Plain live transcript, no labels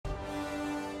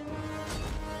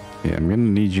Yeah, I'm gonna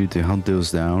need you to hunt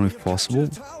those down if possible.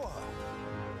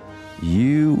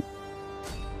 You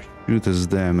shoot at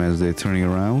them as they're turning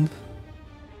around.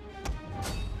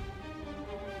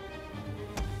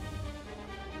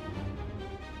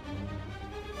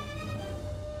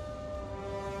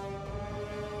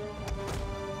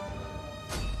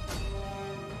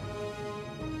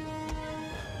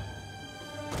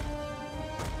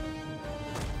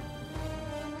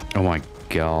 Oh my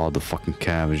god, the fucking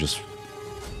cab is just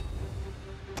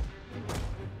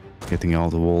getting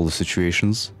out of all the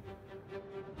situations.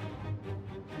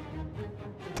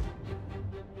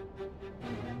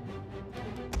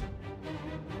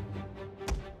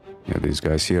 Yeah, these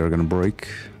guys here are gonna break.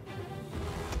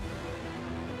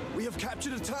 We have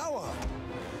captured a tower.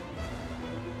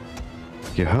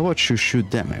 Yeah, how about you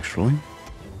shoot them actually?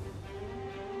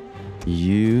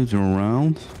 You turn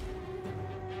around.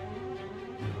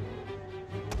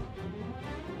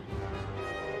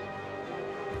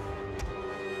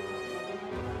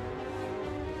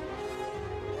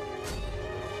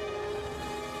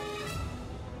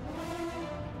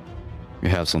 We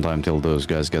have some time till those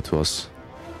guys get to us.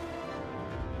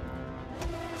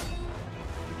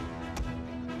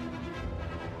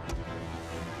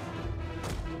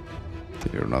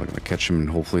 They're not gonna catch him, and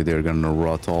hopefully they're gonna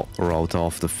route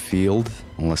off the field,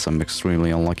 unless I'm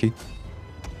extremely unlucky.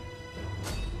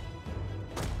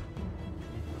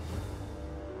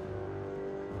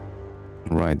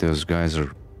 Right, those guys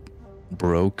are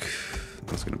broke.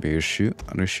 That's gonna be an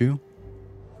issue.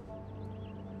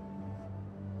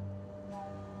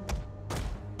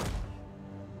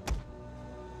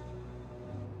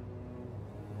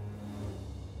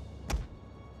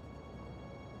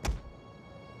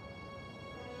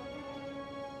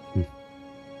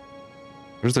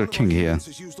 Where's their king here?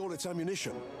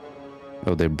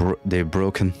 Oh, they're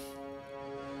broken.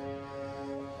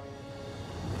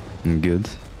 Good.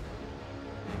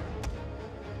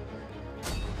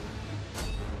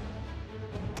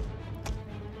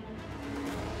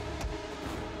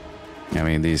 I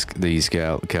mean, these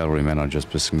cavalrymen are just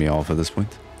pissing me off at this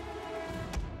point.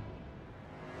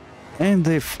 And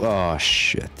oh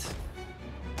shit.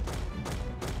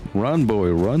 Run, boy,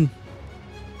 run.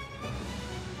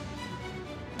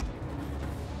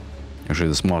 Actually,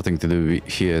 the smart thing to do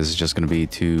here is just gonna be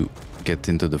to get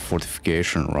into the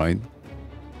fortification, right?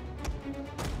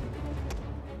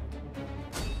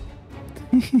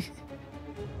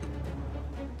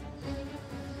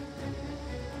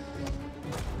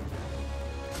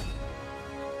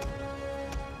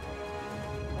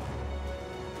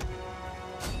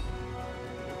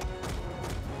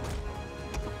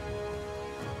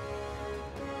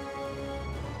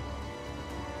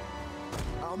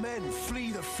 Our men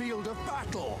flee the field of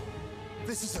battle.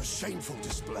 This is a shameful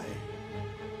display.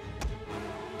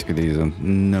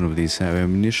 None of these have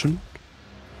ammunition.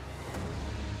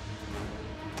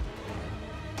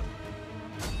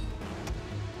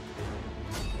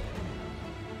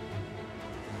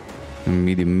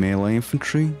 Medium melee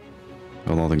infantry.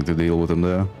 Got nothing to deal with them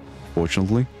there,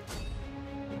 fortunately.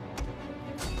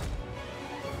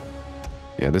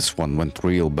 Yeah, this one went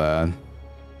real bad.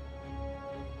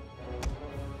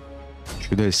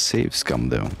 Should I save scum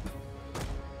though?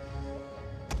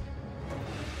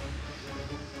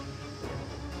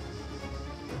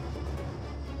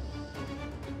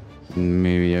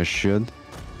 Maybe I should.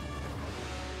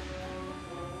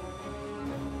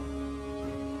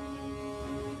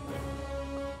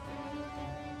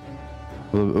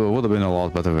 Well, it would have been a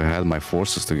lot better if I had my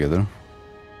forces together.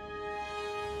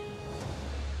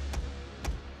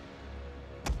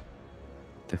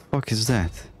 The fuck is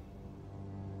that?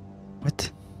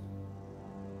 What?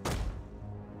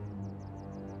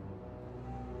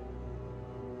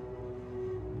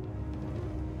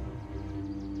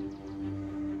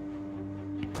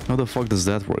 How the fuck does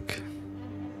that work?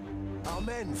 Our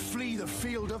men flee the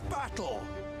field of battle.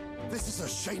 This is a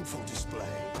shameful display.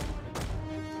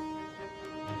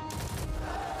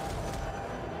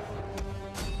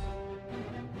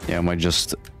 Yeah, I might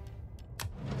just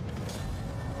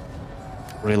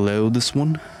reload this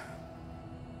one.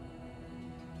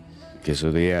 Okay,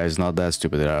 so the AI is not that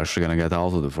stupid. They're actually gonna get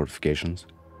out of the fortifications.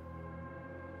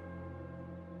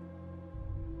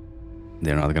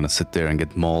 They're not gonna sit there and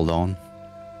get mauled on.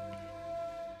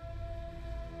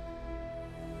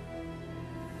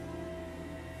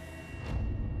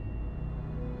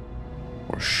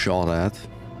 Or shot at.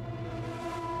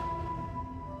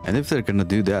 And if they're gonna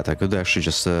do that, I could actually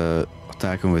just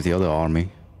attack them with the other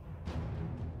army.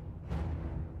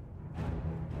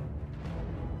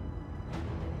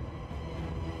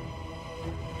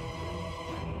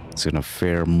 It's gonna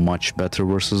fare much better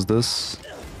versus this.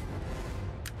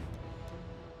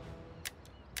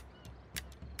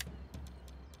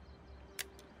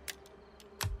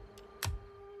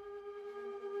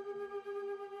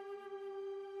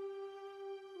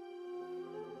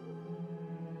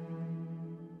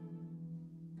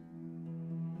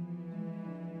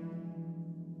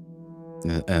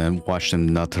 And watch them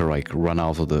not to like run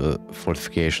out of the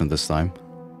fortification this time.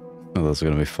 Oh, that's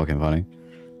gonna be fucking funny.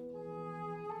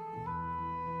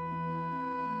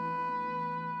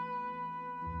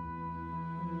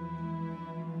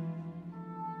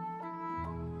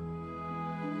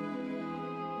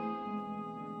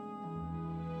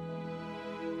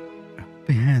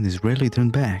 Helping hand is rarely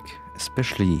turned back,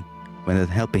 especially when that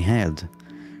helping hand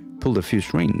pulled a few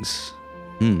strings.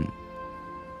 Hmm.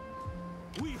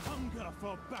 We hunger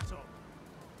for battle.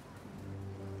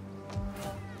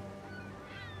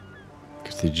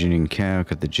 Carthaginian cow,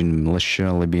 Carthaginian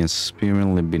militia, Libyan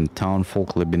spearmen, Libyan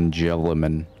townfolk, Libyan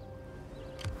javelinmen.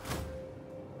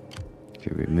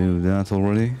 Okay, we moved that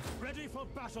already. Ready for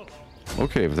battle.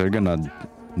 Okay, if they're gonna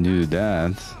do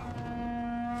that.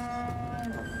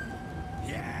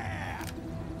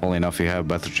 Only enough, you have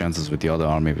better chances with the other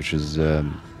army, which is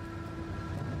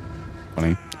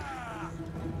funny.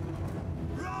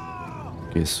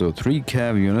 Okay, so 3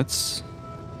 cav units,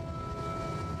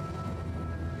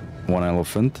 1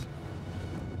 elephant.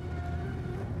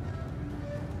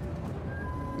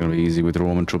 Gonna be easy with the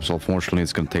Roman troops. Unfortunately,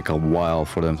 it's gonna take a while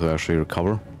for them to actually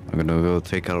recover. I'm gonna go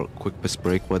take a quick piss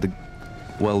break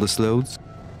while this loads.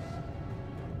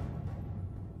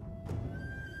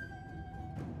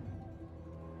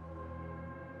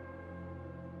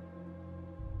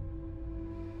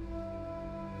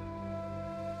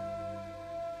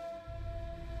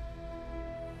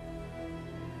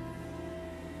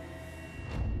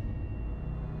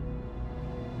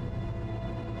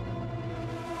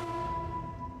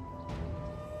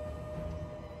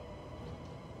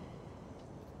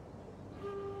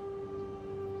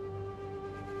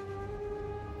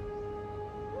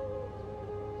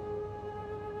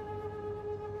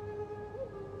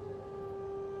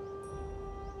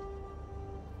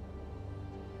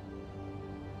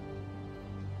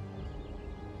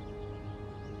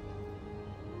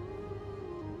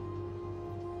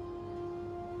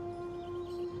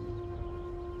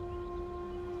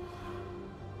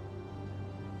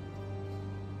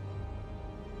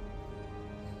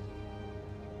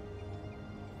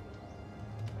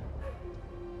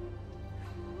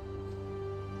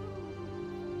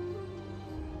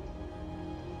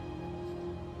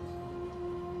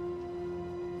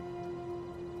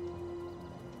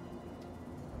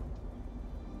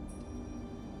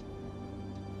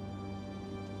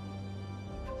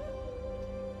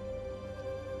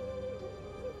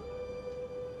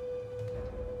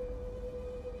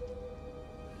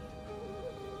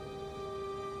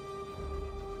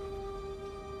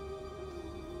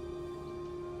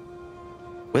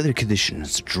 Weather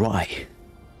conditions dry.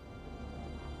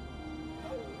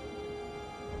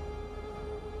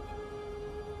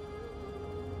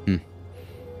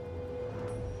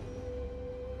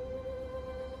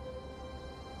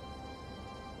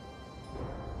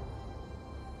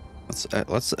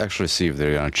 Let's actually see if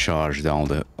they're gonna charge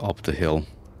down up the hill.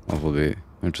 That would be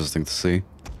interesting to see.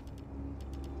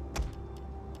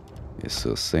 Yes,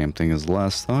 so same thing as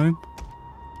last time.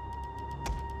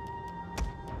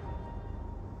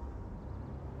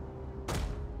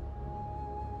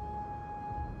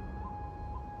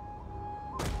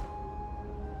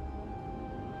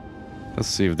 Let's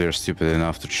see if they're stupid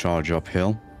enough to charge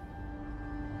uphill.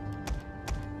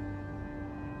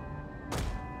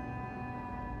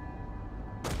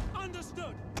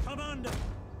 Understood, Commander.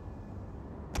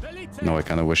 No, I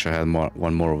kind of wish I had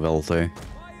one more Velte.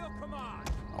 By your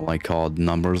command. I like odd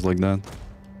numbers like that.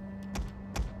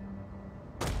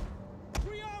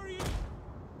 We are you.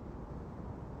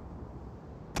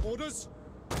 Orders.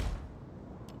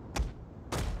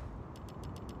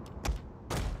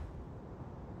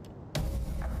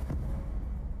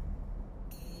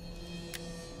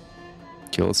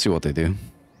 Okay, let's see what they do.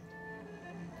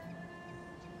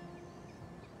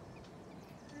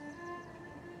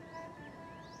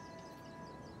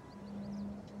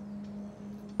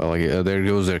 Well, there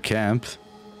goes their camp.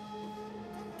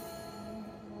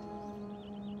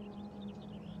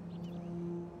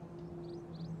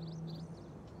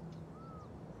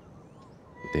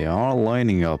 They are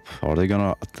lining up. Are they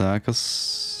gonna attack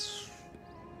us?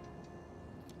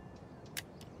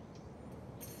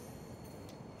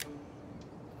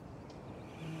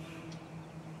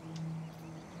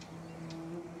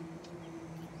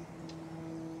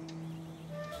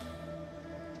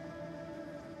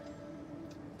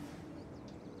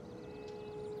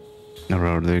 Or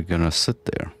are they gonna sit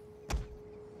there?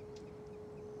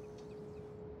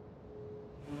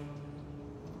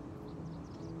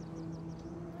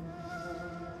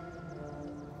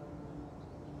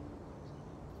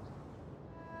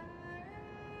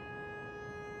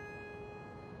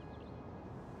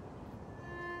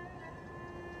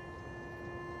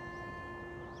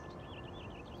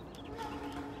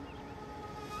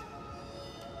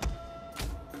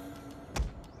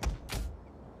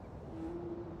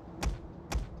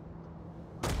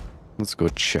 Let's go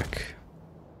check.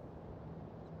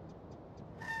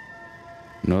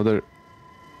 No, they're...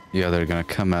 Yeah, they're gonna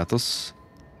come at us.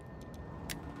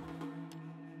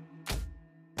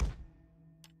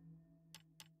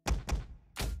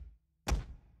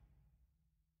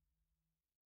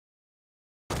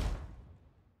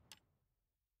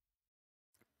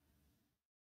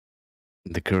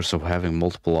 The curse of having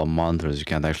multiple monitors, you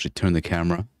can't actually turn the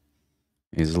camera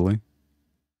easily.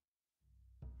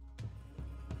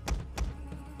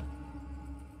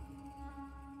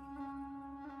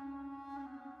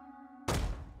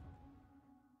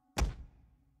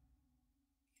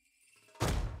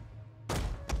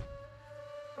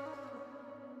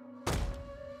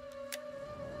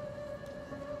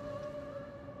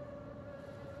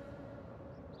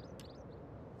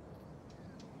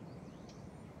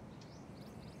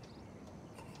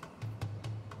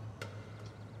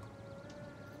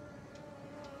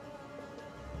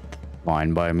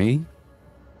 Fine by me.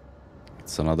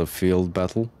 It's another field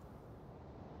battle.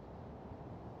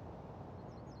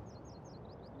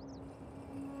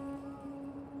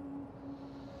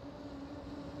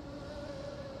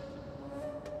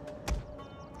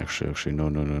 Actually, no,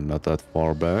 not that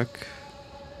far back.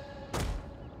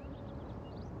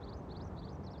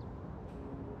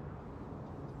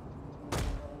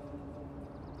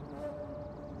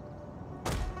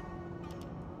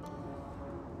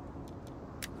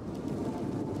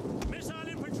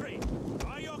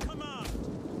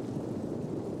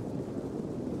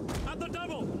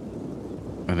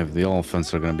 And if the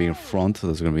elephants are going to be in front,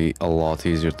 that's going to be a lot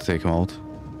easier to take them out.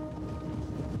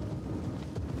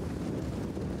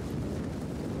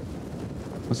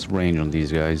 What's the range on these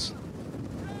guys?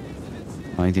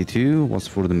 92. What's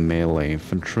for the melee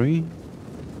infantry?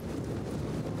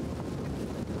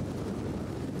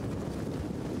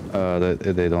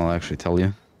 They don't actually tell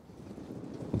you.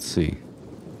 Let's see.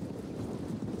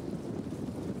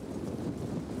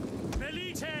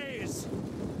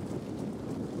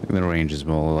 The range is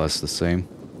more or less the same.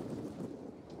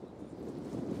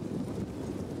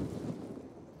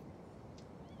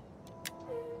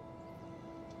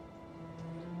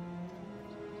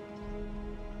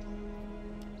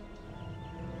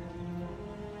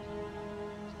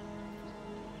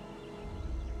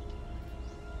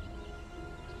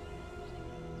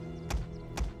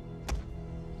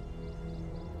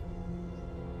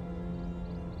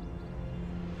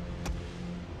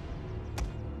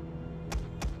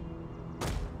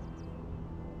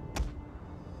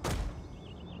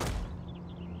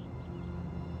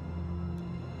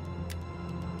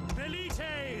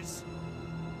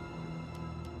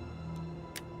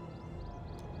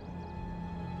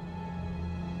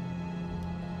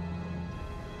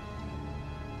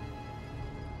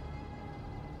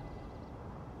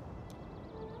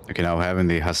 Okay, now having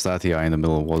the Hastatia in the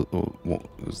middle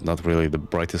was not really the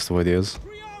brightest of ideas.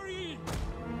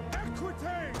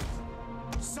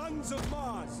 Sons of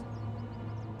Mars.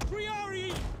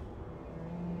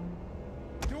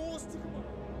 Yours to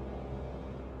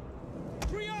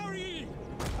Priori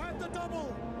at the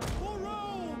double for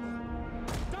Rome.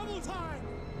 Double time.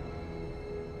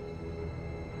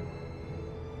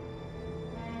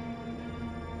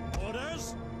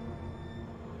 Orders.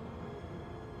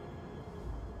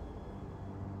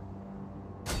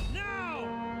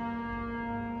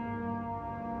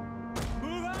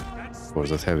 Of course,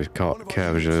 that heavy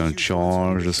cavalry and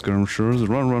charge the skirmishers.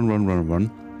 Run.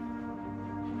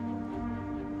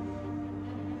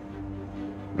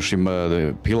 Actually,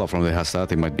 the pillar from the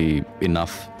Hastati might be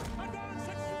enough.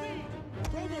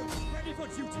 Ready for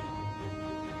duty.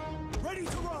 Ready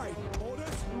to ride.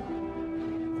 Orders.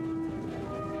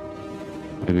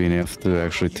 Maybe enough to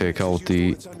actually take out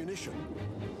the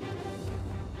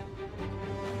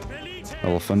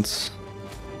elephants.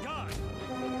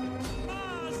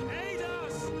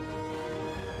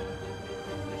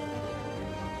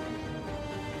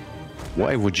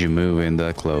 Why would you move in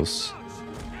that close?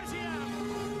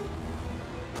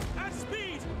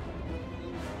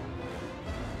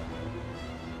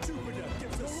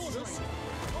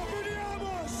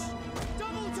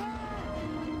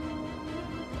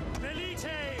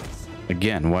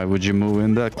 Again, why would you move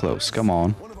in that close? Come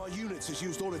on. One of our units has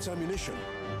used all its ammunition.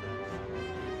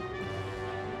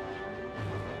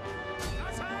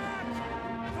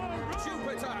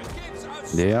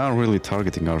 They are really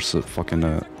targeting our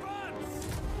fucking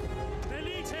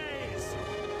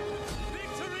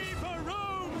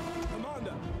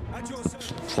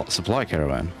supply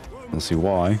caravan. Let's see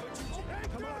why.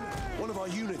 One of our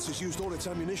units has used all its its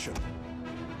ammunition.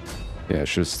 Yeah, I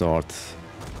should start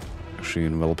actually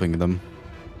enveloping them.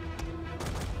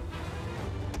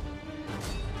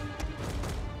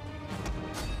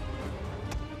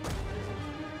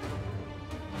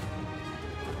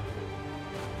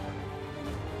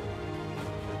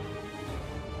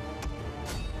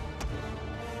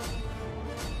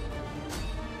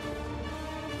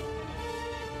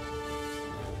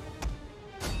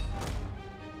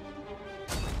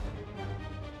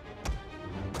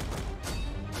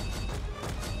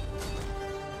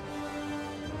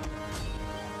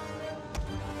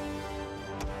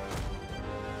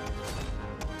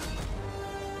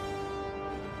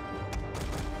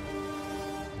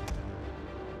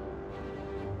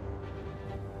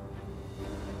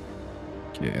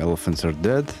 Okay, elephants are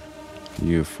dead.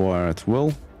 You fire at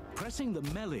will. Pressing the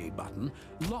melee button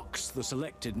locks the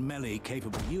selected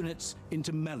melee-capable units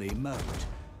into melee mode.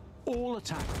 All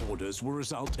attack orders will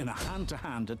result in a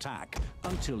hand-to-hand attack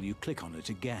until you click on it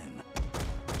again.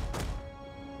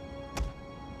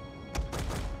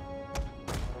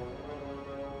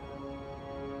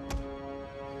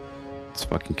 It's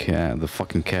fucking the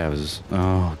fucking calves.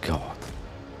 Oh god.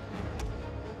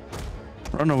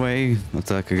 Run away,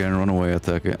 attack again, run away,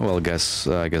 attack again. Well, I guess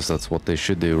that's what they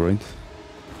should do, right?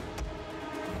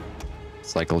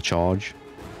 Cycle charge.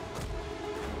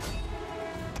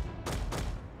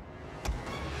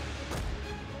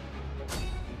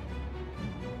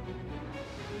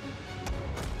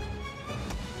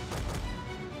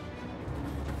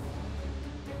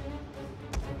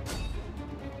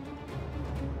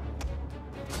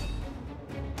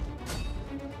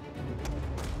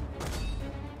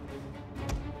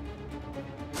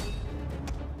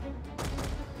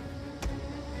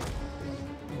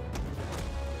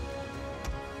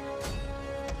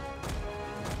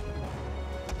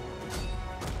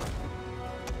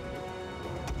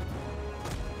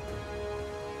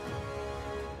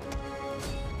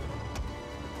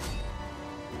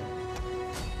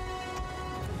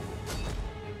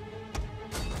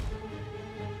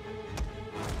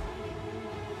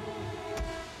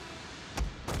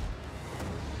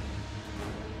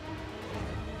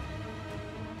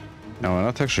 No, I'm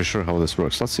not actually sure how this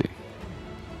works. Let's see.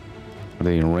 Are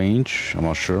they in range? I'm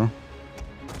not sure.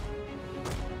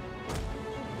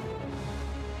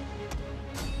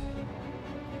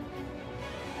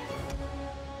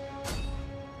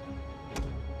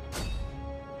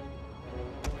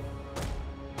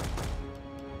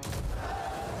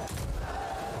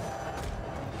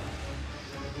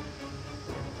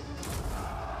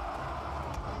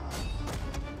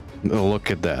 Oh, look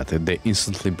at that. They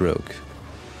instantly broke.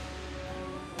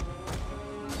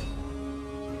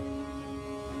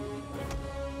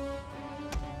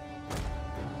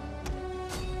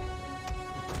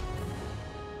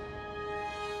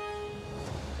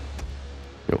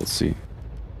 Let's see.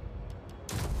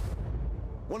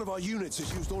 One of our units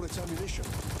has used all its ammunition.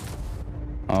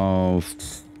 Oh,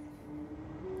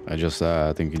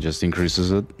 I think it just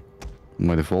increases it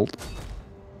by default.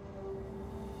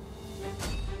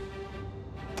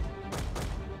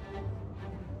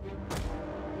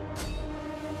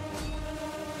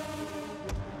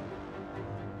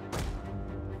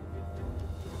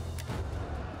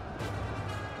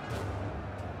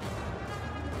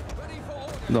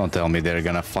 Don't tell me they're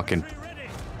gonna fucking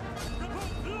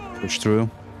push through.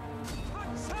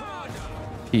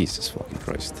 Jesus fucking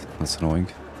Christ. That's annoying.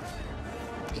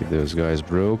 Keep those guys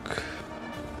broke.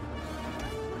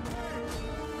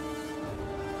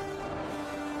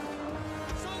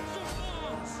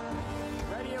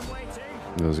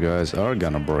 Those guys are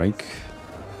gonna break.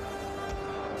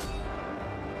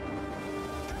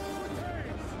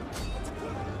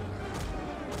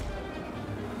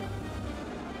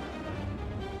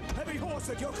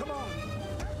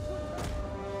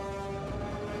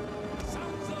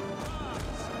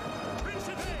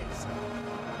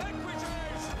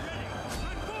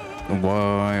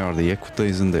 Why are the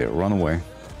equities in there? Run away.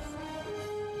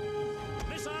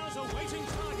 Missiles awaiting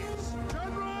targets.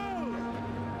 General!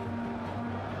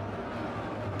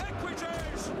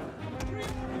 Equities!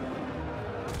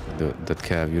 That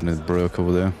cav unit broke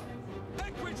over there.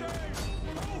 Equities!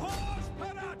 Cohorts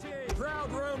penalty!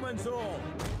 Proud Romans all!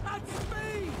 At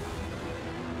speed!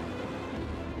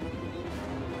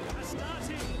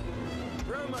 Astarte!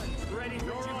 Romans ready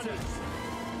for orders!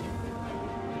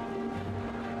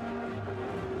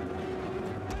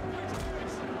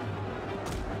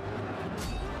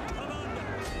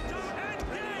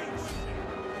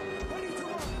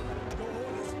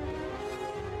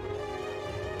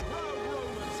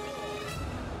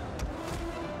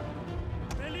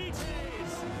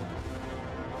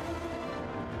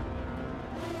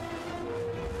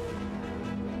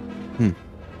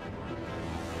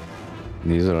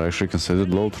 These are actually considered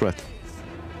low threat.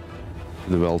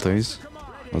 The Veltes.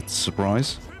 That's a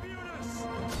surprise.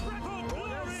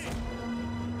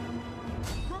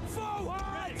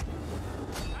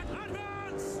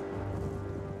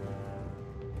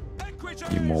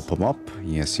 You mop them up.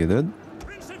 Yes, you did.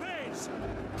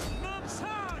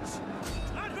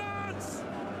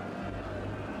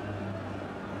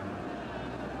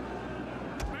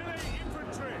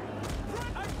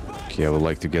 Okay, I would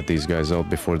like to get these guys out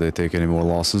before they take any more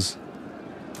losses.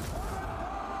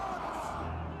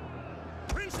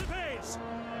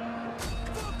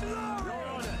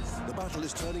 The battle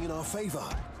is turning in our favor.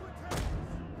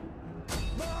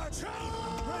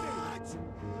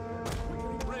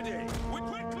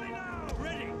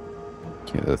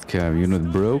 Okay, that cav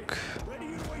unit broke.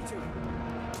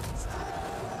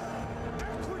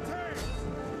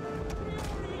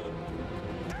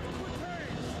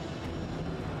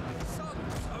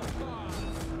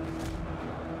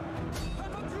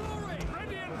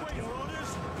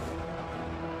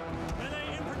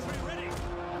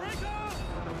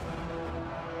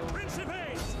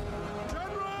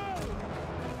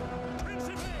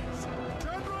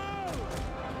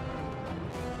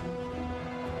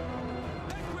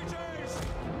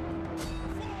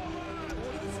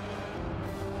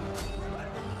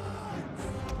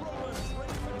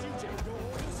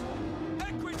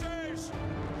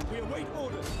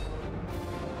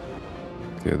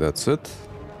 Okay, that's it.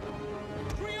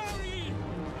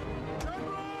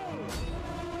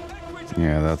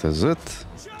 Yeah, that is it.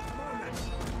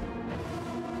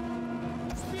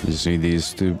 You see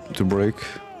these to break.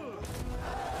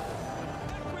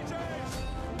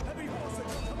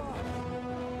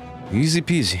 Easy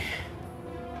peasy.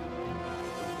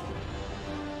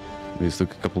 These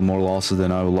took a couple more losses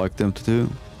than I would like them to do,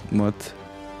 but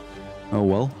oh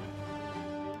well.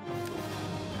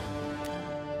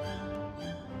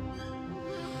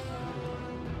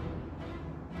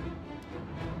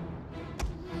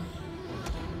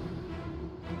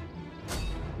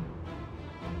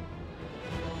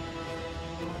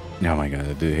 Oh my god,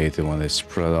 I do hate it when they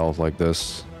spread out like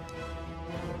this.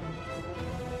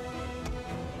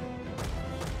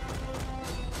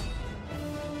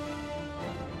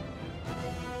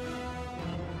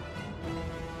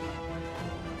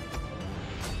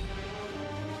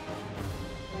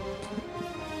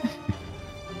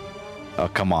 Oh,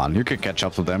 come on, you can catch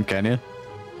up to them, can you?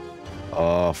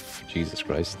 Oh, Jesus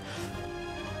Christ.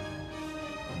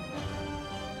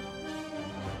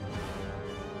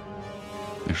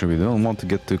 Actually, we don't want to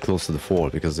get too close to the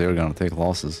fort because they're gonna take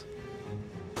losses.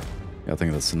 Yeah, I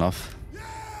think that's enough.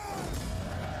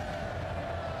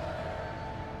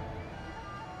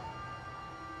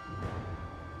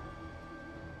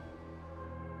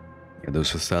 Yeah, those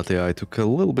Society took a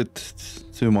little bit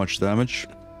too much damage.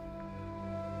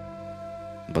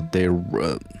 But they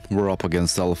were up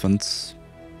against elephants.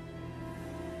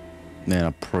 They're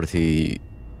a pretty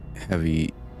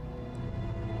heavy.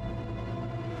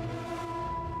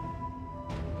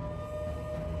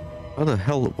 What the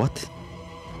hell? What?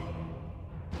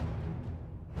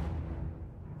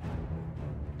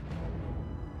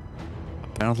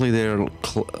 Apparently their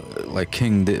like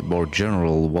king or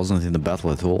general wasn't in the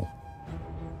battle at all.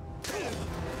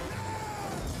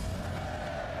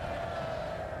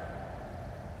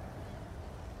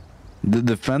 The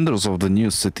defenders of the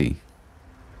new city.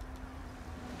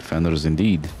 Defenders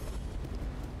indeed.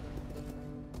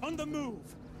 On the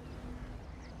move,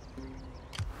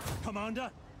 Commander.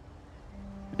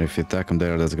 If you attack them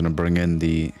there, that's gonna bring in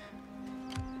the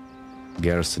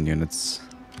garrison units.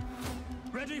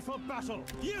 Ready for battle.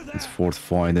 Let's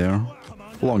fortify there.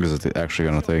 How long is it actually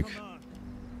gonna take?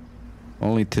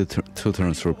 Only two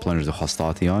turns to replenish the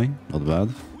hostility. Not bad.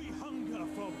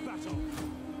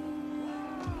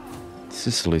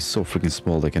 Sicily is so freaking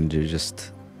small, they can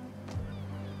just...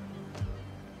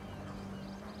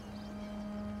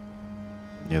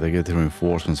 Yeah, they get the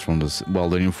reinforcements from this. Well,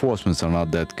 the reinforcements are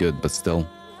not that good, but still.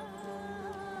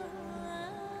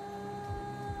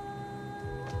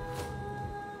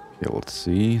 Okay, let's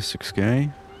see.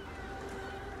 6k.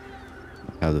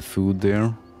 Have the food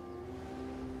there.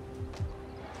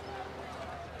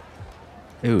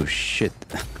 Oh shit.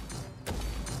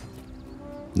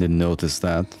 Didn't notice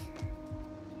that.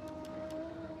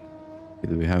 Okay,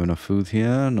 do we have enough food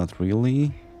here? Not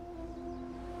really.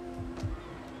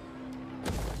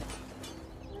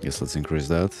 Yes, let's increase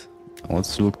that.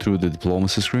 Let's look through the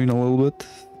diplomacy screen a little bit.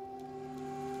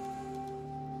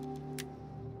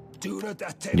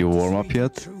 You warm up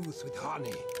yet?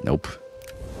 Nope.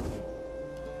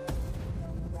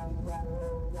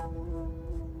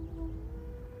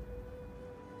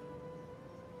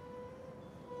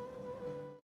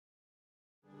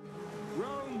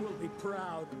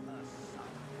 proud.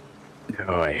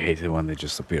 Oh, I hate it when they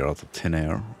just appear out of thin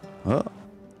air. Oh.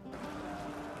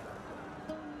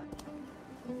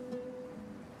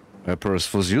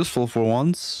 Peppers was useful for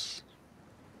once.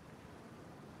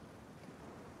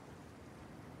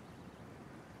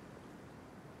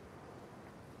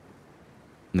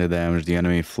 They damaged the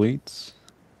enemy fleets.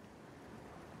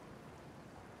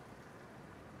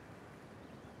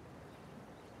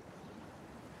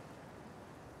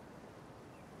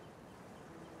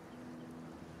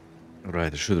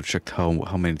 Right, I should have checked how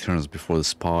many turns before the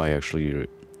spy actually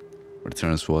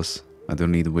returns was. I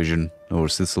don't need vision over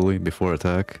Sicily before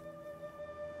attack.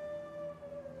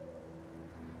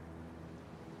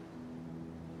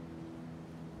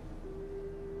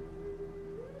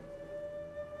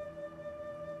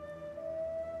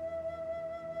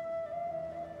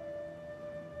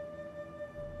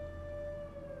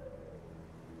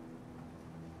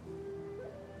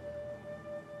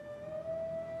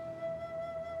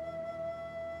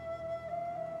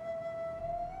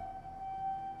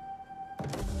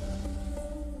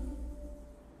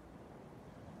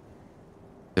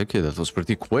 Okay, that was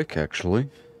pretty quick actually.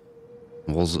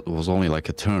 It was only like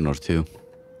a turn or two.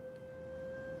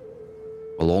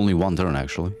 Well, only one turn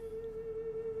actually.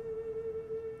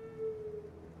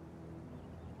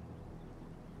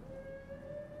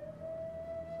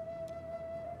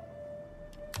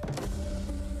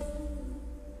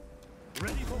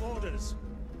 Ready for orders.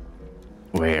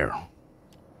 Where?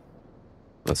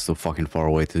 That's too fucking far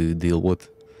away to deal with.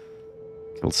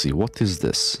 Let's see, what is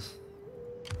this?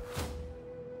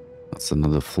 That's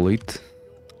another fleet.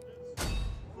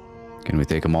 Can we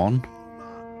take them on?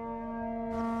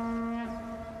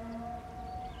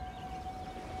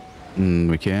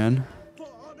 We can. For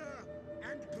honor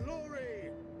and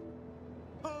glory.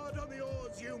 Hard on the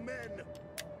oars, you men.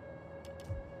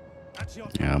 At your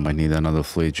Yeah, I might need another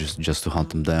fleet just to hunt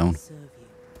them down.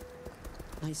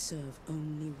 I serve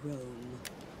only Rome.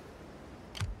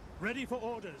 ready for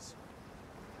orders.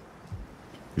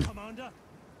 Commander.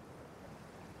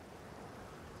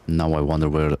 Now I wonder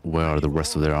where are the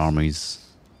rest of their armies.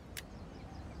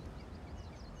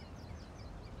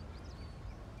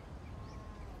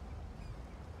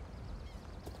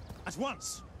 At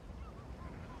once.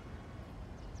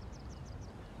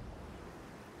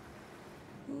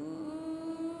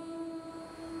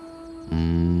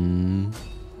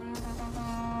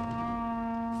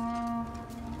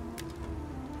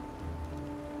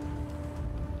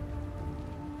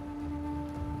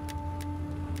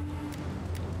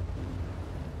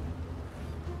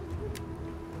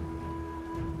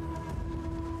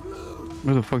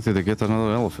 Where the fuck did they get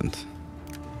another elephant?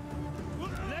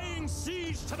 Laying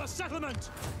siege to the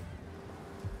settlement.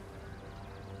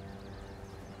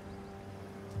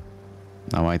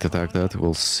 I might attack that,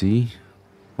 we'll see.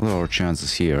 What are our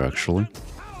chances here, actually?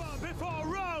 Power before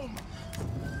Rome.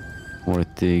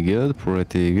 Pretty good,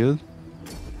 pretty good.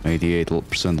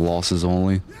 88% losses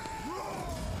only.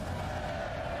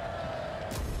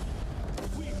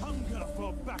 We hunger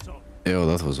for battle. Yo,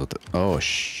 that was what oh,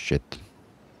 shit.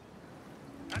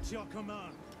 At your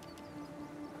command.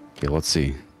 Okay, let's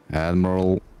see.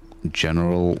 Admiral,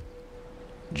 General,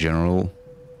 General.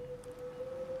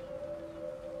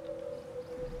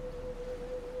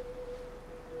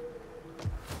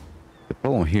 The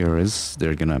problem here is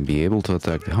they're gonna be able to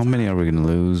attack. How many are we gonna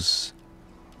lose?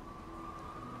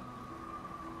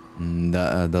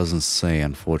 That doesn't say,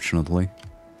 unfortunately.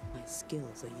 My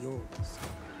skills are yours.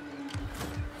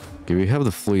 Okay, we have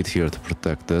the fleet here to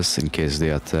protect us in case they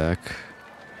attack.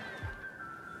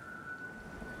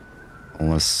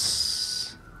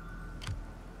 Unless...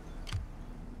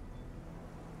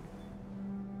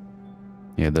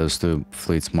 yeah, those two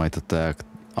fleets might attack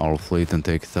our fleet and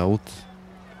take it out.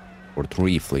 Or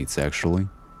three fleets, actually.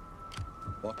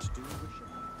 What do you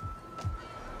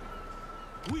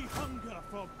wish? We hunger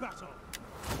for battle.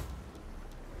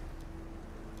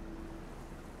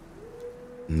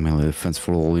 Melee defense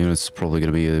for all units is probably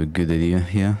gonna be a good idea,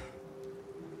 yeah.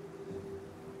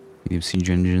 Medium siege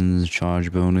engines,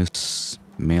 charge bonus,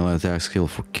 melee attack skill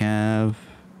for cav.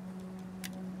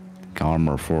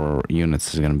 Armor for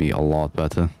units is gonna be a lot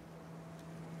better.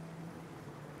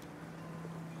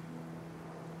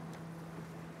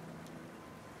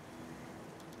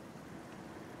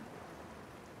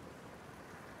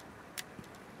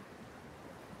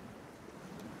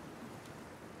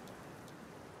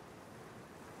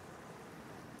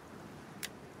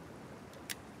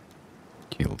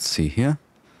 Okay, let's see here.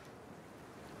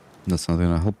 That's not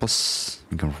gonna help us.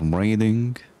 Income from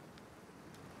raiding.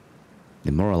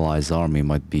 Demoralized army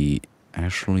might be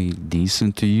actually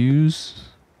decent to use.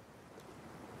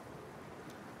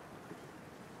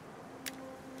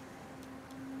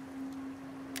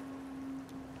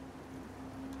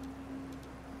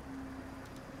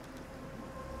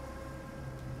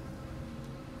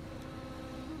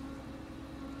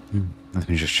 Let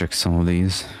me just check some of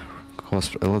these.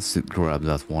 Let's grab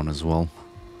that one as well.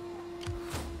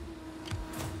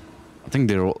 I think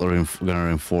they're gonna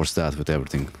reinforce that with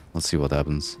everything. Let's see what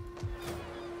happens.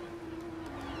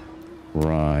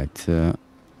 Right.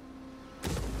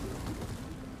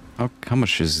 How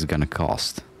much is it gonna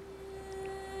cost?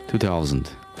 2,000.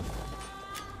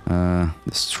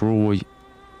 Destroy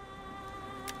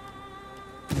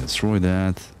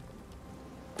that.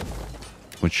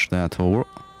 Switch that over.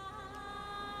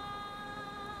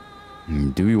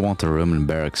 Do we want a Roman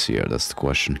barracks here? That's the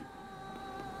question.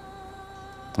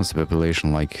 What's the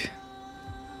population like?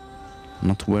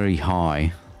 Not very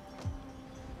high.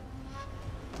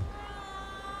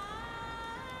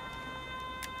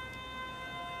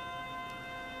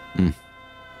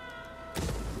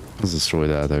 Let's destroy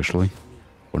that actually,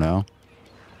 for now.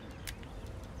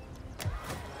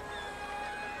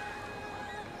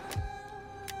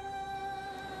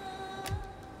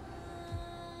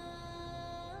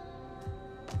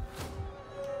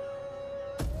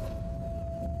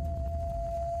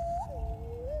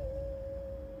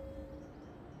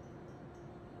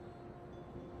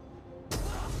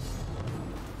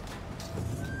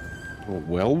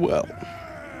 Well.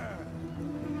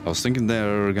 I was thinking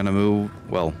they're gonna move,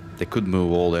 well, they could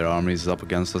move all their armies up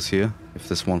against us here, if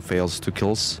this one fails to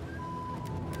kill us.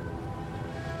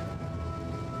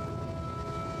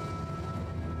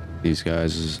 These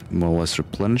guys is more or less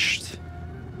replenished.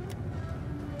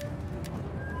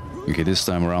 Okay, this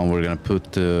time around we're gonna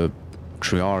put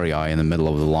Triarii in the middle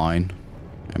of the line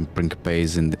and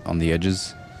Principes on the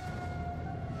edges.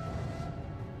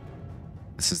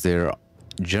 This is their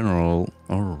general.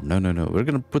 Oh, no. We're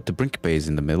gonna put the Principes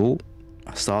in the middle,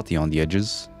 Hastati on the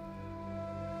edges,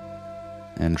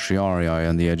 and Triarii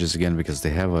on the edges again because they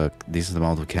have a decent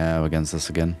amount of cav against us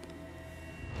again.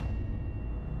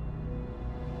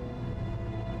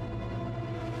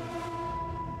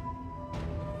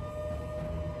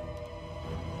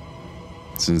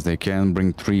 Since they can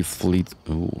bring 3 fleet.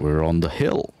 Ooh, we're on the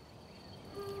hill.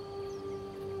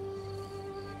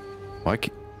 Why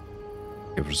can't...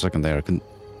 Okay, for a second there,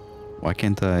 why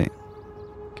can't I...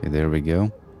 Okay, there we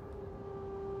go.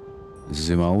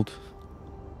 Zoom out.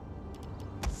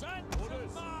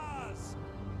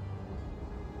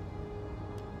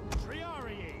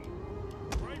 Triarii,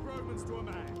 brave Romans to a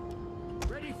man.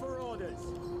 Ready for orders.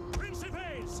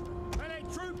 Principes, melee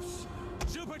troops.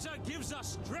 Jupiter gives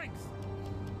us strength.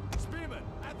 Spearmen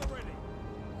at the ready.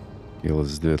 Okay,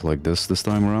 let's do it like this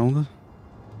time around.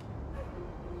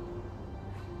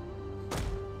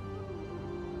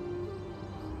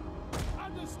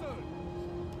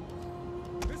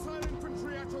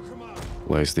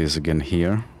 Place these again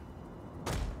here.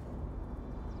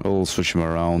 We'll switch them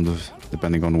around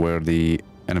depending on where the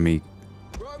enemy,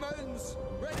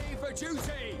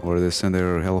 where they send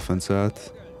their elephants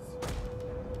at.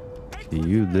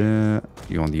 You there,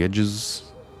 you on the edges.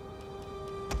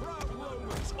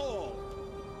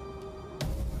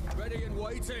 Ready and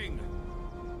waiting.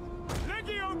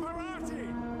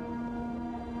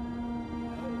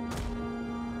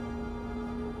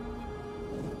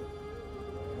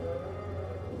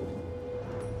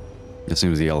 It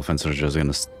seems the elephants are just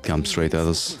gonna come straight at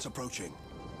us.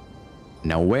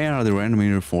 Now where are the enemy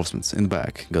reinforcements? In the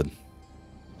back. Good.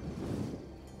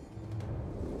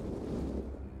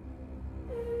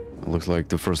 It looks like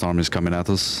the first army is coming at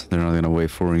us. They're not gonna wait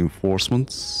for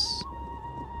reinforcements.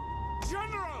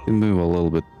 Can move a little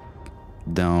bit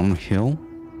downhill.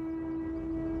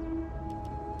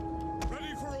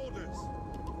 Ready for orders.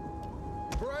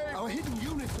 Our hidden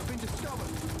units have been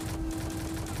discovered.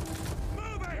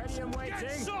 Move it! Ready and waiting.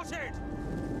 Get sorted!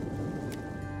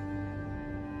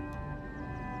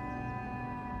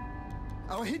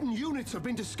 Our hidden units have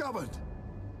been discovered.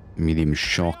 Medium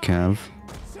shock cav.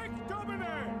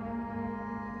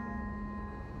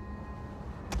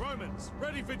 Romans,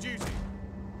 ready for duty.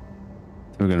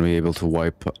 We're gonna be able to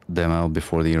wipe them out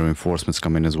before the reinforcements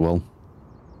come in as well.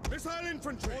 Missile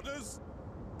infantry. Orders.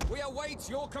 We await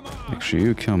your command. Actually,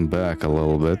 you come back a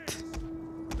little bit.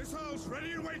 Missiles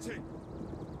ready and waiting.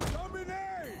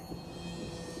 Dominate!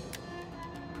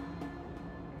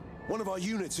 One of our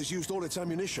units has used all its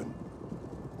ammunition.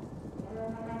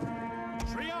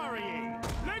 Triarii,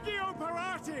 Legio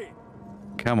Parati.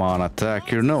 Come on,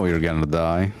 attack. You know you're gonna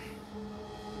die.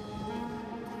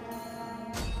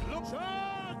 Look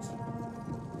out!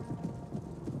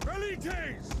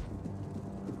 Velites.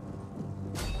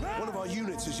 One of our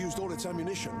units has used all its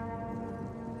ammunition.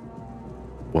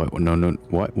 What? No.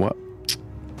 What?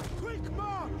 Quick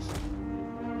march.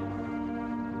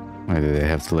 Why do they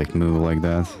have to like move like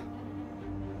that?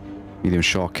 Medium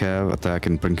shock cav, attack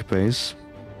and Principes.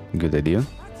 Good idea.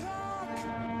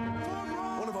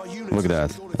 One of our units Look at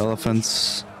that. has ordered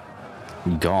Elephants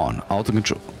gone. Out of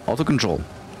control. Out of control.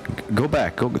 Go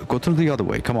back. Go turn the other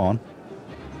way. Come on.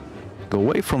 Go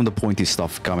away from the pointy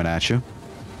stuff coming at you.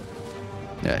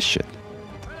 Yeah, shit.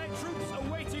 Melee troops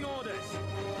awaiting orders.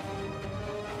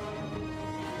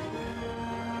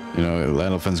 You know,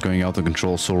 elephants going out of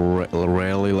control so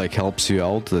rarely like helps you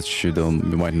out that you don't.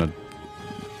 You might not.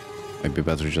 Might be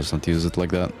better just not use it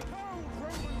like that.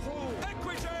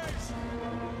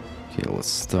 Okay, let's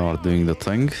start doing the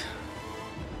thing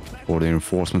before the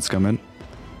reinforcements come in.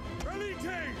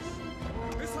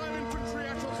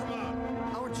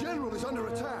 Our general is under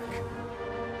attack.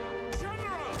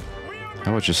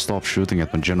 How about you stop shooting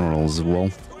at my generals as well?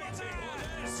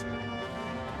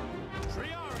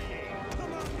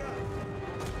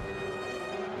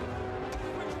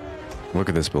 Look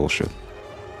at this bullshit.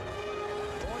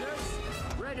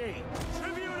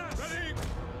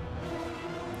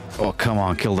 Oh, come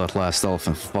on, kill that last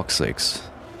elephant, for fuck's sakes.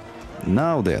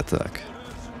 Now they attack.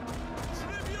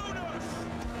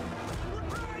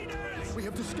 We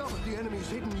have discovered the enemy's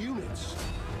hidden units.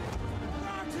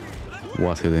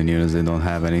 What hidden units? They don't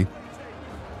have any.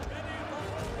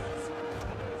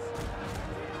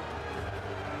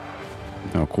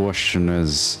 Now, question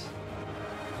is...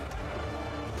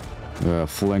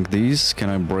 flank these, can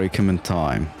I break him in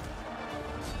time?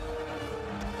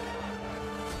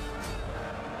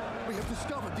 We have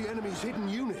discovered the enemy's hidden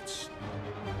units.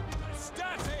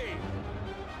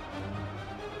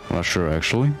 Not sure,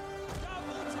 actually.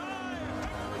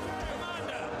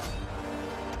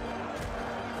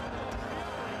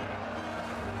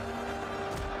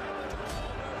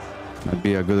 Might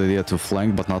be a good idea to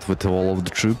flank, but not with all of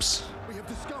the troops. We have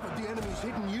discovered the enemy's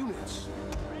hidden units.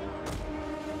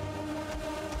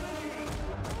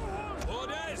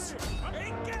 Orders!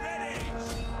 Engage!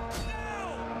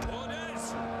 Now!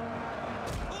 Orders!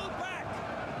 Pull back!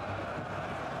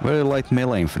 Very light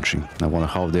melee infantry. I wonder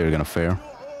how they're gonna fare.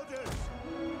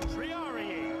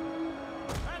 Triarii!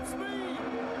 That's me!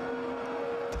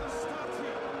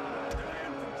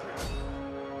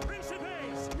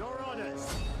 Principes! Your orders!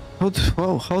 How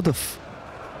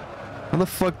the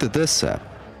fuck did this happen?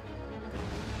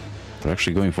 They're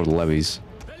actually going for the levies.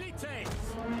 Velites!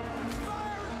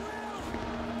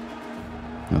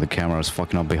 Now the camera is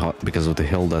fucking up because of the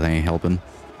hill that ain't helping.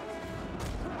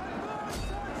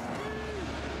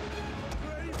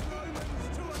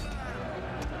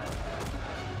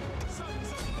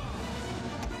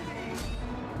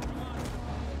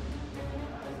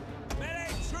 Melee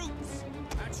troops!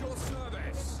 At your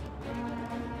service!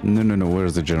 No,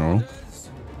 where's the general?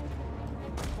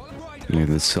 Need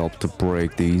this help to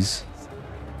break these.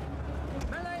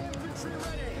 Melee infantry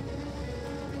ready!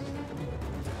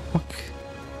 Fuck.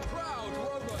 Proud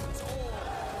Romans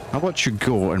all! How about you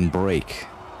go and break?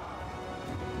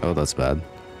 Oh, that's bad.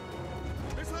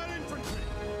 Missile infantry!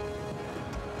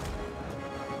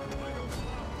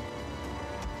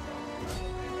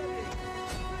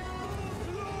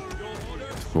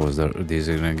 Of course, these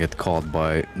are gonna get caught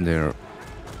by their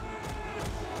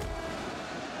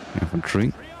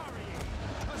infantry.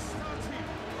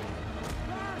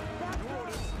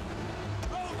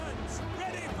 Romans,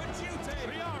 ready for duty!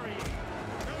 Triarii!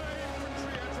 Melee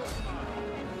infantry at your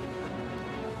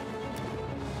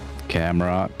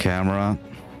command! Camera.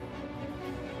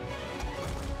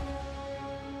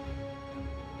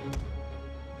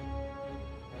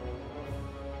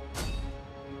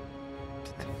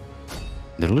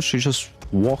 They're literally just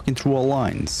walking through our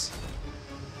lines.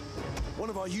 One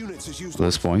of our units is used At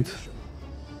this point. position.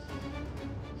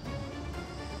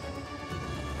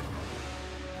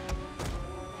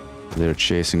 They're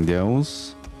chasing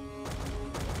those.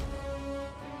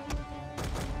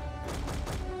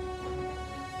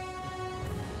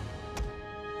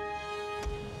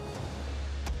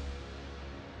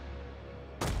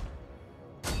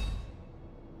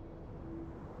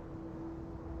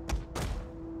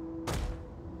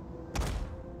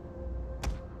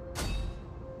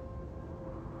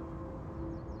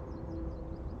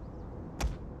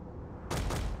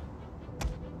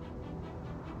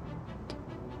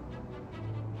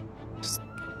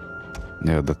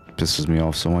 Yeah, that pisses me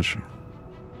off so much.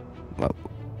 Well,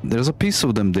 there's a piece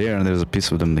of them there and there's a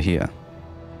piece of them here.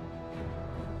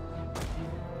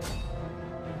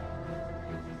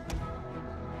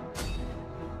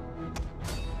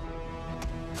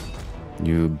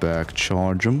 You back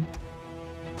charge them.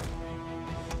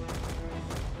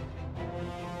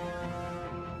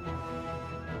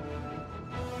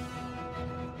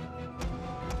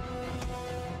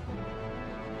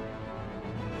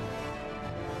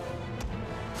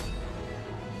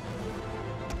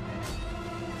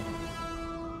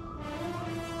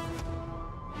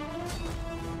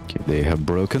 They have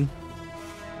broken.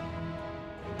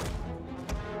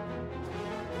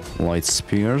 Light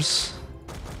spears.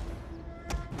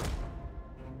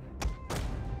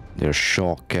 Their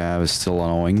shock cab is still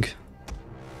annoying.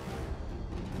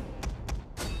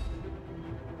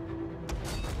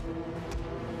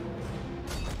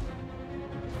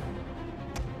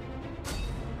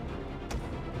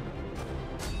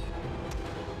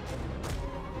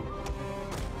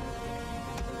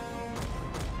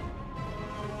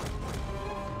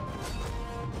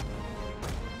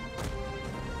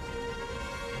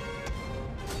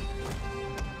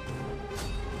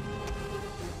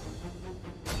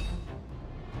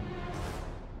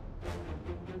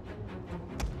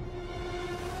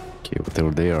 Okay,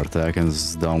 whatever they are attacking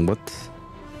is done with.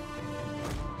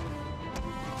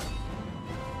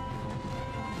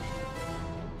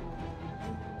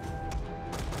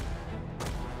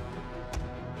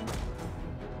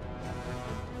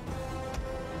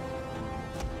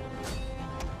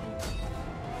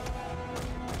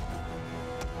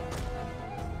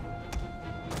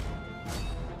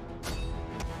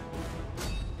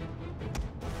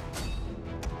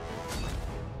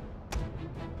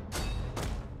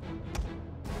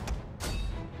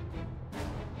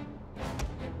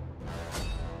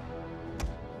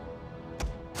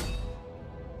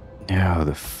 Yeah,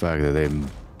 the fact that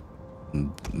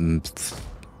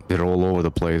they're all over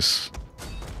the place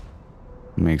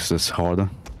makes this harder.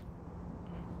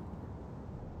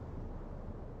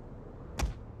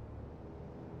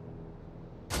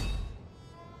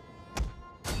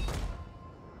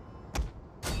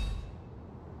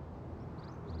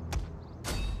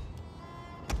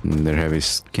 And their heavy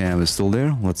cam is still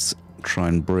there. Let's try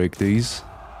and break these.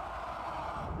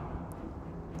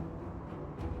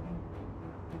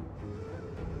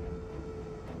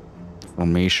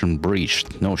 Formation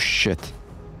breached. No shit.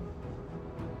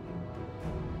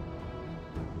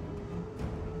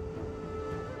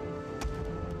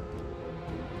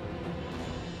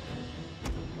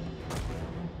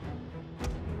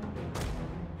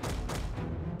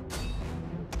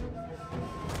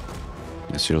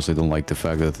 I seriously don't like the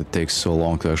fact that it takes so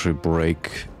long to actually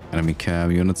break enemy cam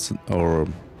units or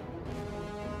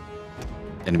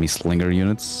enemy slinger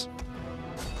units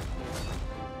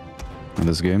in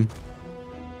this game.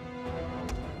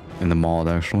 In the mod,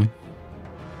 actually.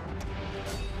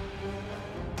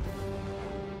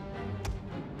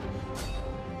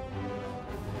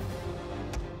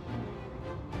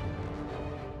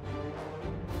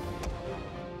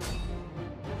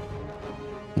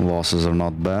 Losses are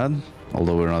not bad,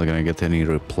 although we're not gonna get any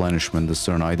replenishment this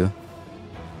turn either.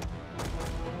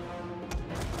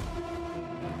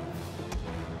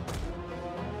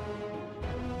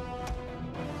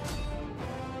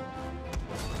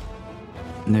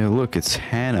 Now look, it's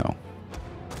Hanno.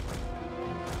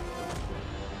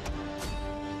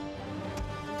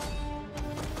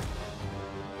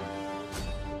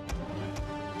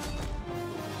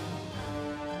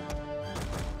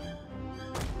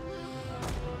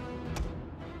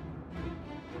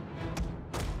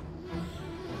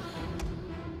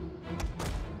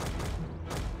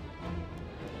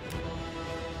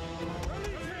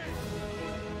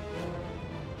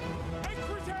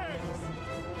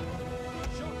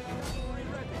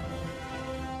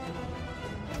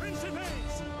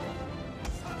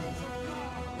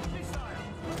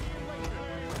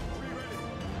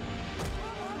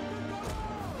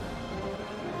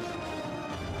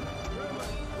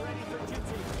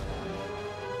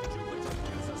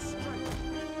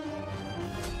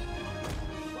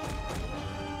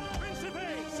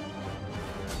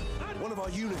 One of our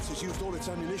units has used all its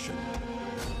ammunition.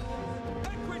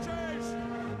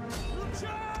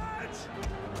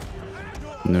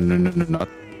 No, no, no, no,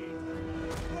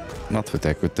 not with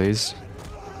equities.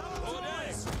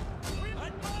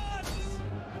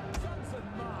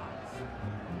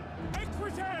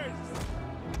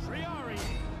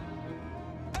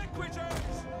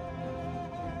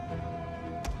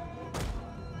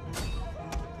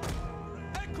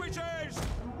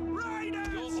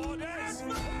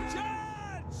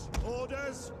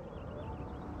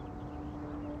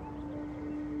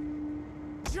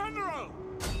 General!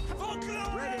 For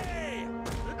glory!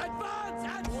 Advance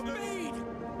at speed!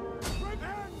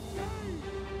 Prepare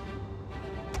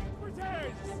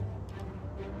equities!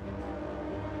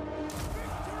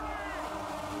 Victory!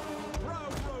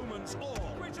 Proud Romans all!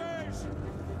 Equities!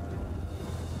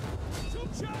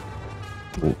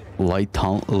 Light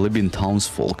town, Libyan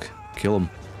townsfolk. Kill them.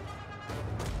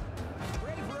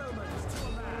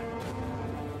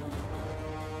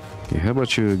 Okay, how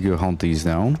about you go hunt these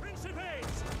down?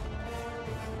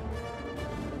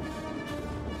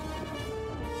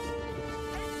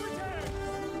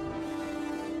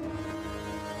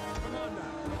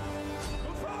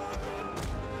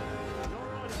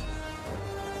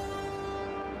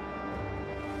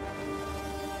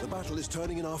 battle is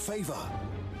turning in our favor.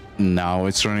 Now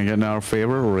it's turning in our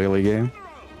favor, really, game?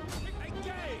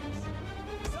 Engage!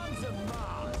 Sons of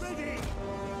Mars! Ready!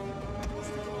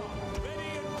 Ready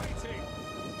and waiting!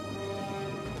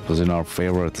 It was in our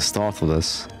favor at the start of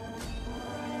this.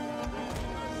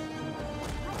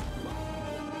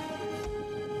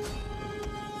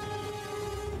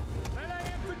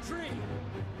 Melee infantry!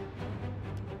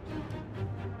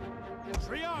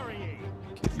 Triarii!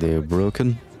 They're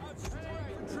broken.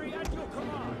 Infantry at your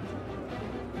command!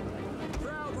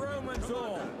 Proud Romans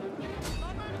all!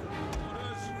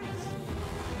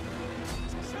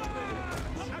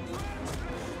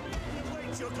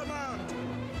 Wait your command!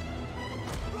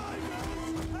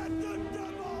 Riders at the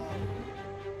devil!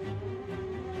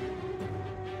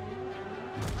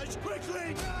 As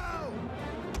quickly now!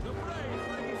 The brave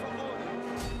ready for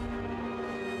orders!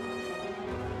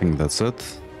 I think that's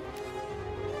it.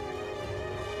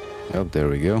 Yep, there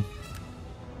we go.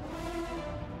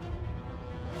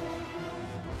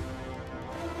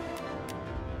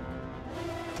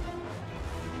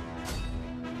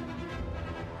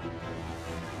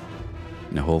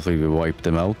 And hopefully we wiped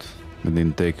them out. We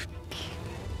didn't take,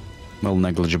 well,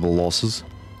 negligible losses.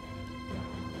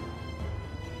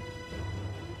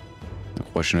 The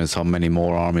question is how many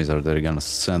more armies are they gonna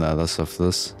send at us after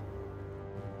this?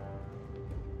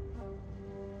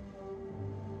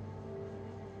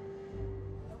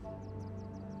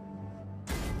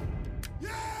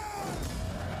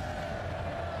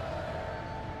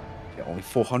 Yeah, only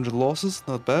 400 losses,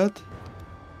 not bad.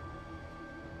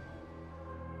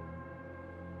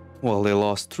 Well, they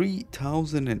lost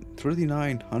 3,000 and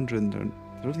 3,900 and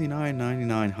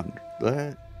 39,900.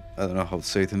 I don't know how to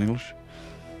say it in English.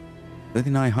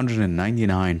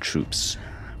 3,999 troops.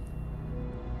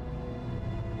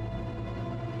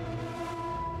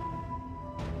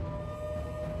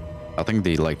 I think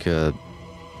the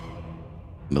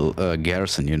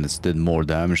garrison units did more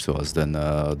damage to us than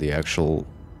the actual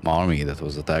army that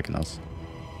was attacking us.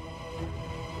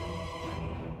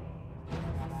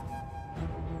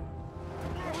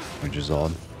 Which is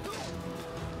odd.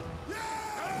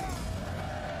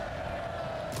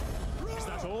 Is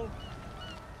that all?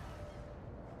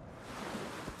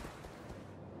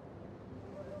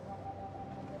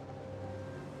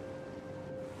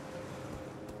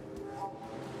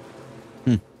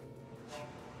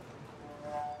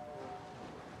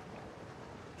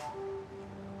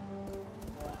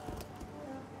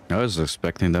 I was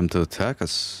expecting them to attack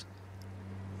us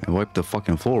and wipe the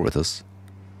fucking floor with us.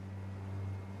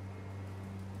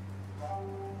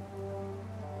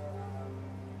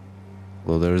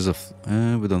 Well, there is a...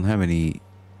 we don't have any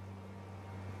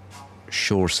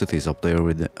shore cities up there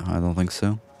with it. I don't think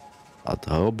so. I'd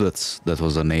hope that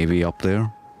was a navy up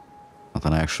there. Not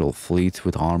an actual fleet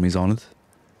with armies on it.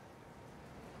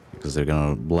 Because they're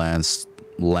gonna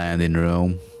land in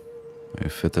Rome.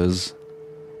 If it is.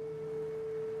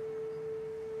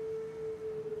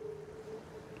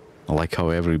 I like how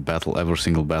every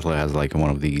single battle has like one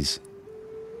of these.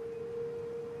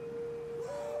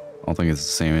 I don't think it's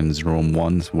the same in Rome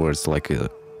 1, where it's like a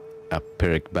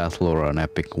epic battle or an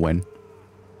epic win.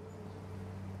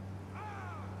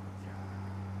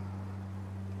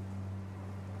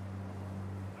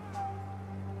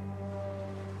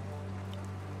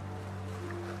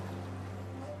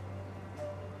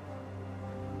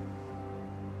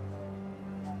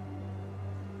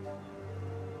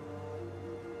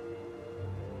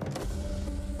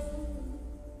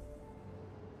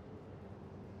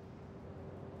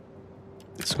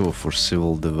 Let's go for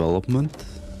civil development.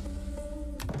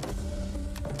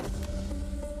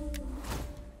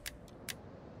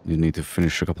 You need to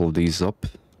finish a couple of these up.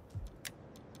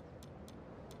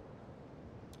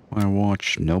 My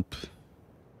watch, nope.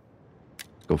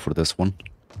 Go for this one.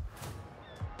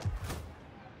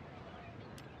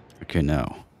 Okay,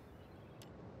 now.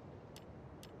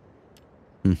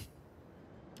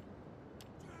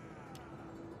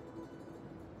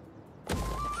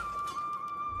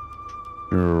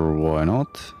 Sure, why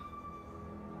not?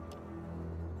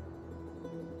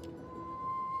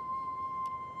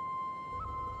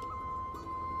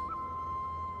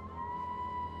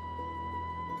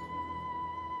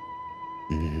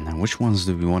 Now, which ones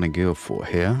do we want to go for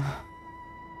here?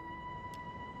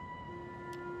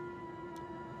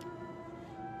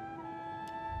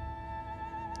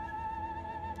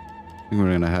 I think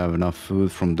we're gonna have enough food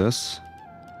from this.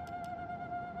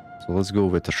 So let's go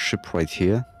with a ship right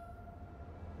here.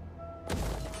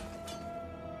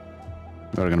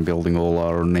 We're gonna be building all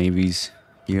our navies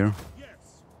here.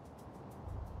 Yes.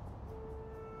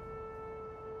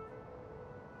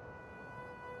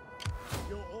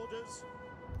 Your orders?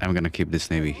 I'm gonna keep this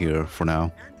navy here for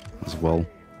now as well.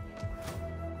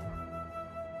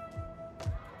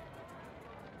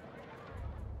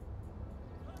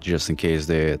 Just in case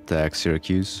they attack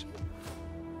Syracuse.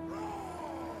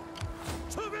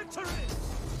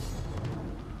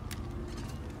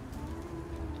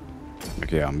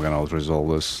 Okay, I'm gonna resolve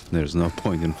this. There's no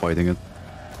point in fighting it.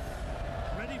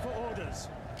 Ready for orders.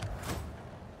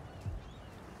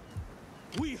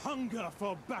 We hunger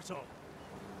for battle.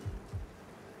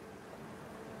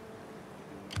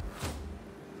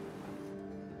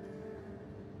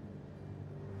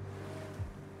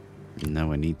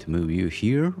 Now I need to move you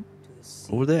here, To the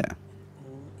sea over there. and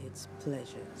all its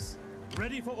pleasures.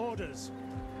 Ready for orders.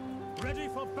 Ready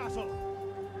for battle.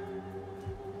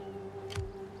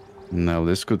 Now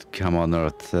this could come under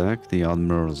attack. The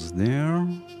admiral's there.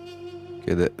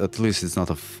 Okay, at least it's not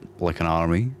like an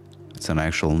army. It's an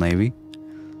actual navy.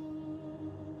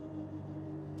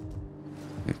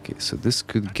 Okay, so this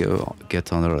could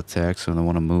get under attack, so I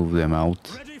want to move them out.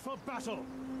 Ready for battle.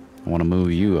 I want to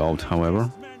move you out,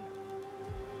 however, Men.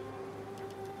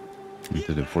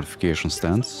 into the fortification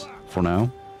stance for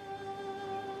now.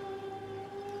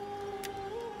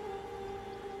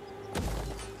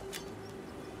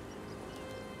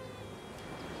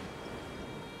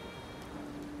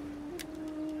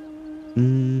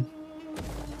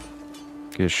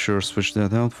 Okay, sure, switch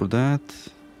that out for that.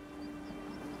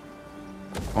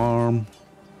 Arm.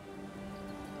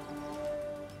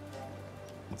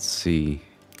 Let's see.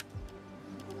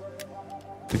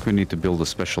 I think we need to build a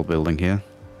special building here.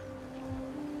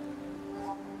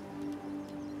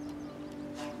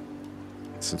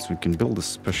 Since we can build a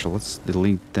special, let's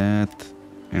delete that.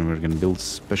 And we're gonna build a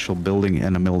special building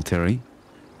and a military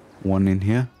one in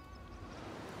here.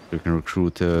 We can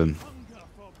recruit Hunger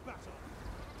for battle.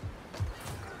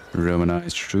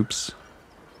 Romanized troops.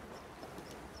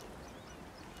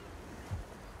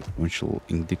 Which will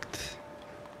indict.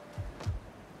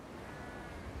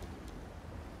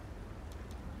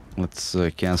 Let's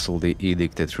cancel the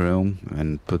edict at Rome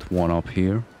and put one up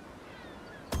here.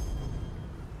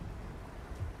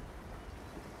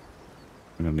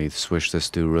 I'm gonna need to switch this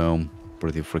to Rome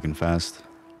pretty freaking fast.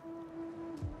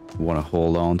 Wanna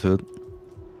hold on to it.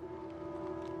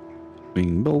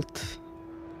 Being built.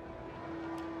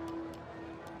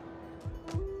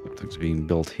 Something's being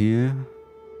built here.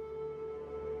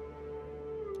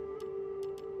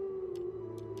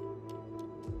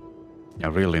 I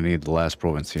really need the last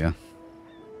province here.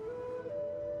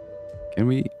 Can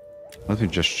we... Let me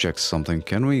just check something.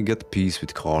 Can we get peace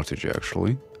with Carthage,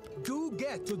 actually? Go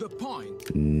get to the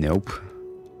point. Nope.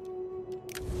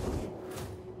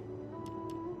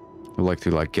 I'd like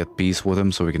to get peace with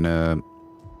him so we can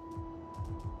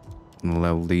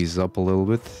level these up a little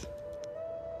bit.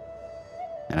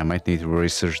 And I might need to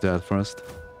research that first.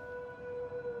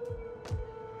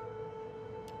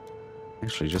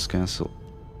 Actually, just cancel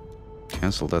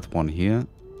that one here.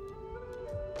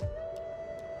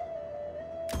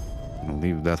 I'll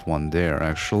leave that one there,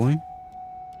 actually.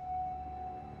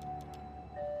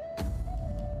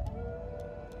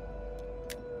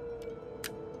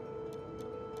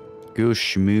 Go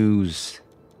schmooze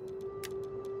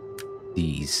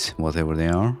these, whatever they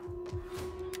are.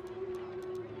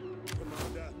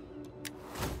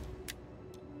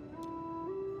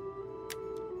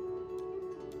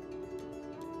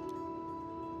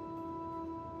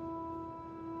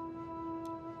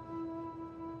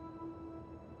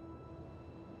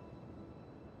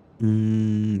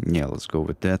 Commander. Yeah, let's go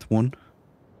with that one.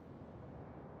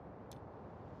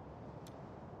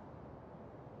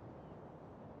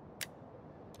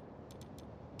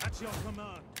 At your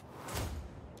command.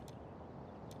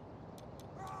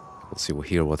 Let's see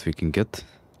here what we can get.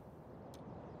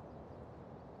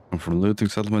 And from looting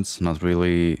settlements, not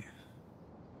really.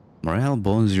 Morale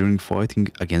bonus during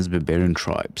fighting against barbarian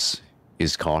tribes.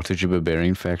 Is Carthage a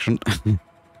barbarian faction?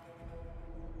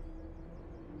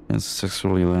 And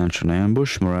successfully launch an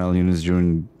ambush. Morale units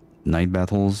during night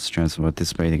battles. Chance of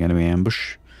anticipating enemy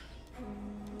ambush.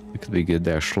 It could be good,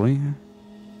 actually.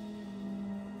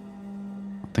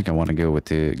 I think I want to go with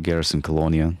the garrison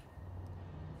colonia.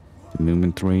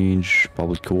 Movement range,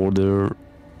 public order,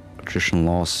 attrition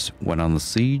loss when on the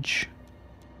siege.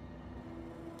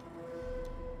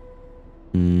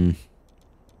 I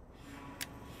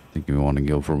think we want to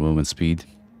go for movement speed.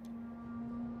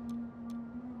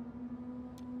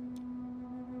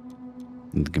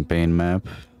 And the campaign map.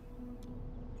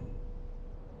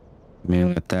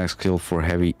 Melee attack skill for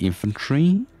heavy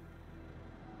infantry.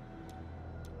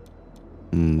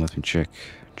 Let me check.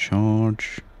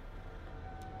 Charge.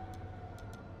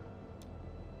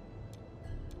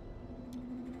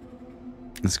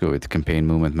 Let's go with campaign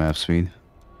movement map speed.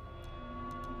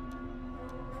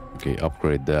 Okay,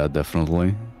 upgrade that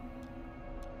definitely.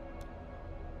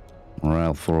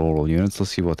 Morale for all units.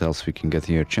 Let's see what else we can get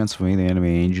here. Chance of meeting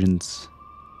enemy agents.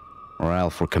 Morale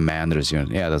for commanders unit.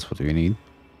 Yeah, that's what we need.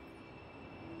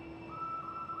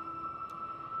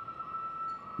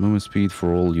 Movement speed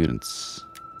for all units.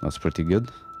 That's pretty good.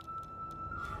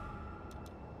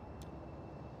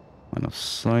 Line of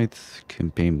sight.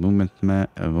 Campaign movement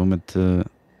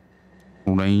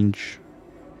range.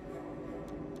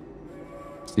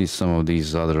 See some of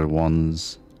these other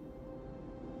ones.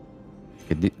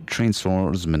 Okay, the trained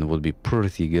swordsman would be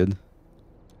pretty good.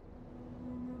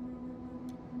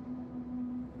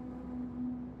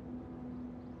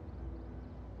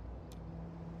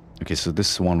 Okay, so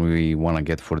this is one we want to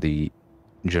get for the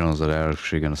generals that are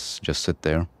actually gonna just sit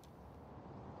there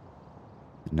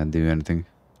and not do anything.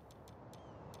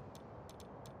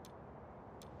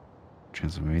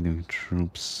 Chance of raiding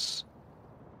troops.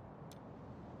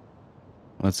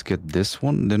 Let's get this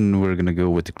one, then we're gonna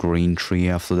go with the green tree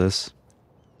after this.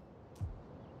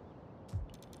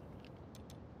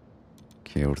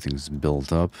 Okay, everything's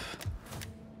built up.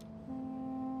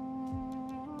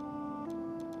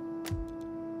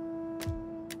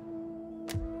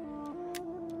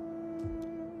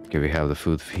 Okay, we have the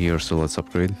food here, so let's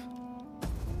upgrade.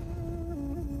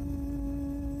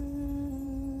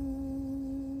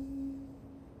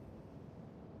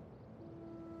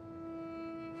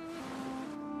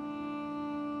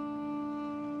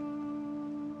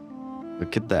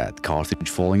 Look at that, Carthage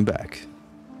falling back.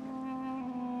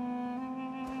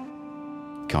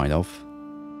 Kind of.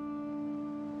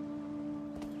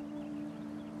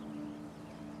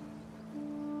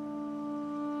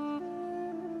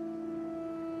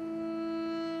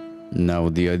 Now,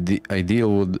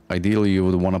 ideally you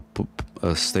would want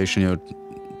to station your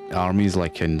armies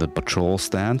like in the patrol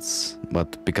stance,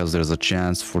 but because there's a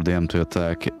chance for them to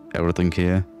attack everything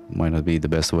here, might not be the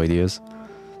best of ideas.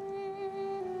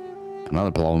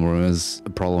 Another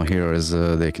problem here is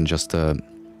they can just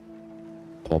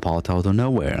pop out of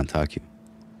nowhere and attack you.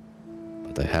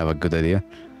 But I have a good idea,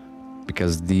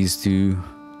 because these two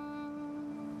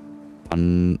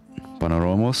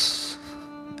Panoramos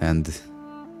and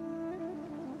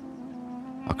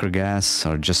Gas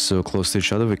are just so close to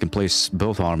each other. We can place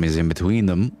both armies in between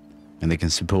them, and they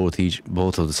can support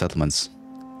both of the settlements.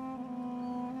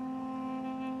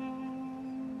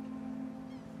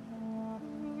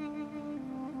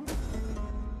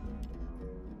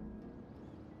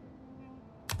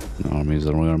 Armies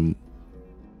are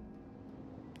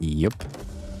Yep.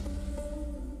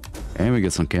 And we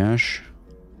get some cash.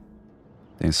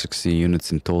 I think 60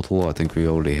 units in total. I think we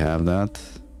already have that.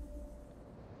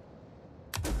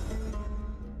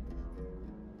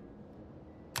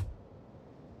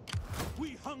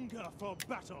 We hunger for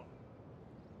battle.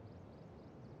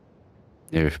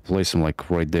 Yeah, if we place them like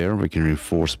right there, we can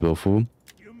reinforce both of them.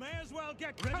 You may as well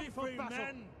get ready for battle.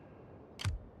 Men.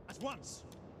 At once.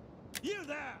 You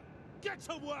there, get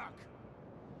to work.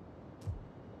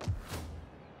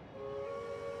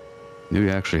 Do we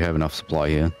actually have enough supply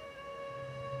here?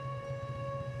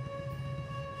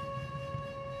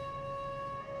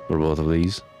 For both of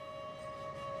these.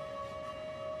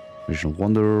 Vision of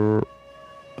Wonder.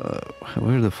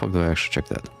 Where the fuck do I actually check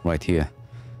that? Right here.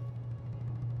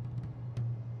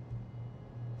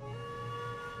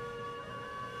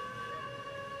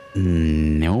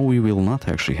 No, we will not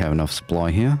actually have enough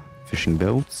supply here. Fishing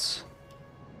boats.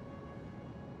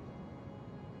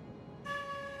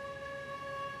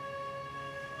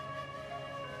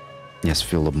 Yes,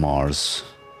 Field of Mars.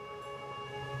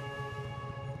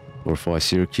 Fortify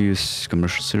Syracuse,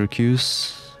 commercial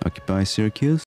Syracuse, occupy Syracuse.